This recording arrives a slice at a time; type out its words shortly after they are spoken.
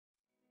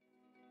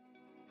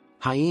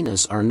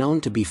Hyenas are known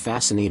to be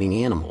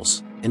fascinating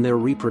animals, and their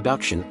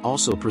reproduction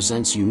also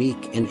presents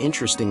unique and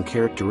interesting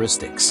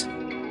characteristics.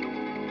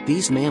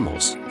 These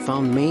mammals,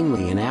 found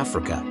mainly in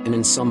Africa and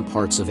in some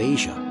parts of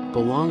Asia,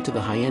 belong to the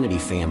hyenidae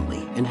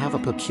family and have a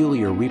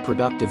peculiar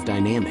reproductive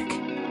dynamic.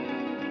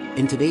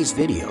 In today's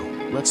video,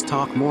 let's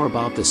talk more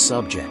about this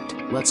subject.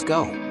 Let's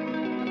go!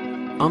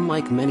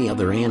 Unlike many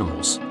other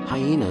animals,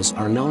 hyenas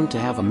are known to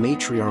have a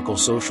matriarchal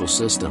social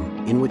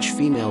system in which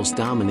females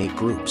dominate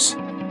groups.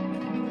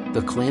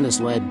 The clan is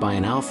led by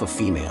an alpha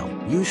female,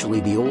 usually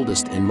the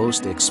oldest and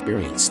most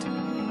experienced.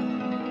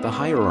 The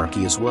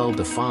hierarchy is well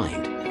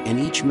defined, and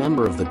each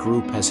member of the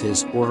group has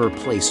his or her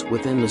place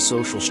within the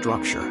social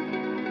structure.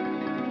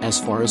 As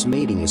far as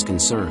mating is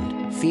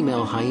concerned,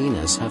 female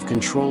hyenas have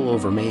control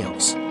over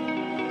males.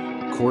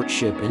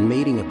 Courtship and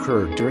mating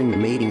occur during the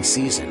mating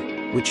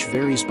season, which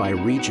varies by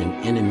region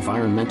and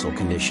environmental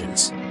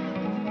conditions.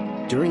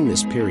 During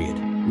this period,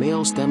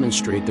 males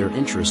demonstrate their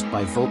interest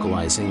by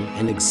vocalizing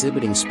and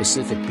exhibiting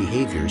specific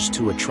behaviors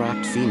to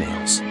attract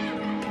females.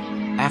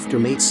 After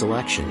mate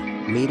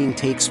selection, mating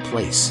takes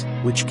place,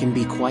 which can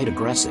be quite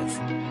aggressive.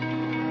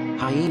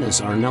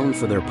 Hyenas are known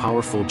for their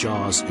powerful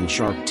jaws and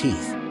sharp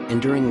teeth, and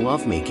during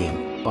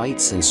lovemaking,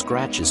 bites and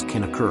scratches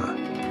can occur.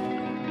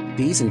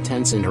 These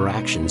intense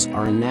interactions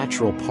are a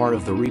natural part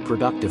of the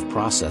reproductive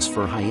process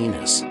for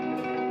hyenas.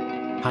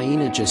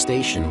 Hyena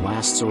gestation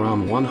lasts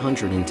around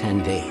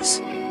 110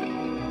 days.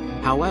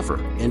 However,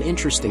 an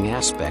interesting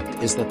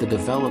aspect is that the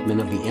development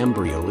of the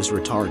embryo is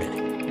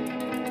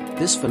retarded.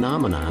 This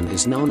phenomenon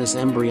is known as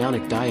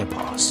embryonic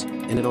diapause,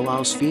 and it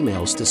allows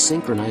females to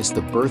synchronize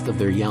the birth of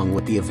their young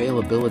with the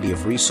availability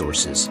of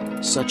resources,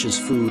 such as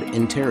food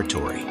and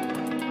territory.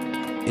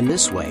 In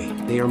this way,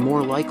 they are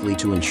more likely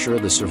to ensure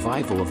the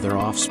survival of their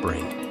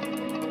offspring.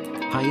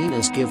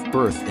 Hyenas give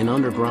birth in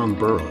underground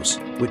burrows,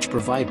 which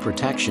provide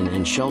protection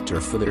and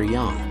shelter for their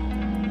young.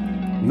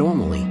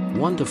 Normally,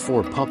 1 to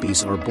 4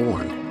 puppies are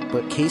born,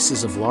 but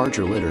cases of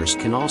larger litters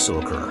can also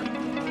occur.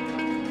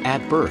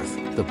 At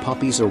birth, the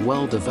puppies are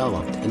well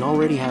developed and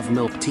already have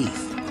milk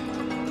teeth.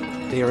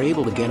 They are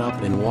able to get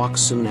up and walk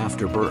soon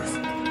after birth.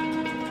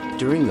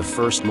 During the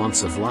first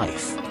months of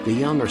life, the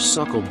young are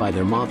suckled by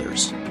their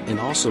mothers, and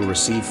also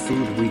receive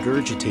food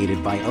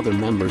regurgitated by other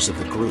members of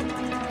the group.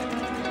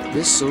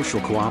 This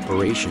social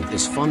cooperation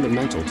is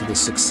fundamental to the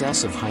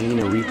success of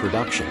hyena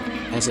reproduction,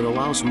 as it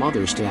allows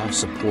mothers to have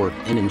support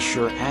and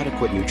ensure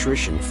adequate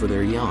nutrition for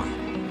their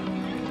young.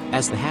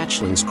 As the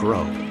hatchlings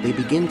grow, they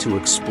begin to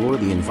explore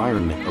the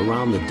environment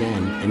around the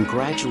den and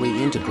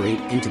gradually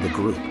integrate into the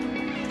group.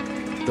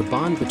 The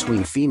bond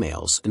between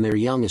females and their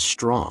young is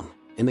strong,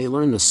 and they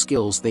learn the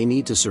skills they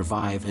need to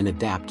survive and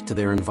adapt to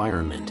their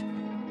environment.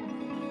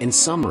 In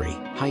summary,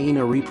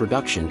 hyena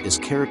reproduction is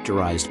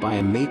characterized by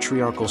a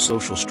matriarchal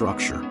social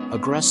structure,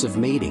 aggressive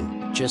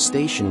mating,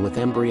 gestation with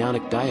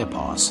embryonic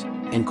diapause,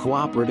 and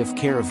cooperative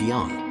care of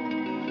young.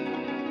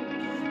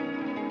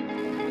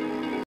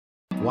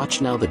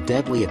 Watch now the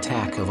deadly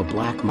attack of a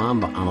black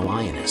mamba on a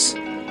lioness.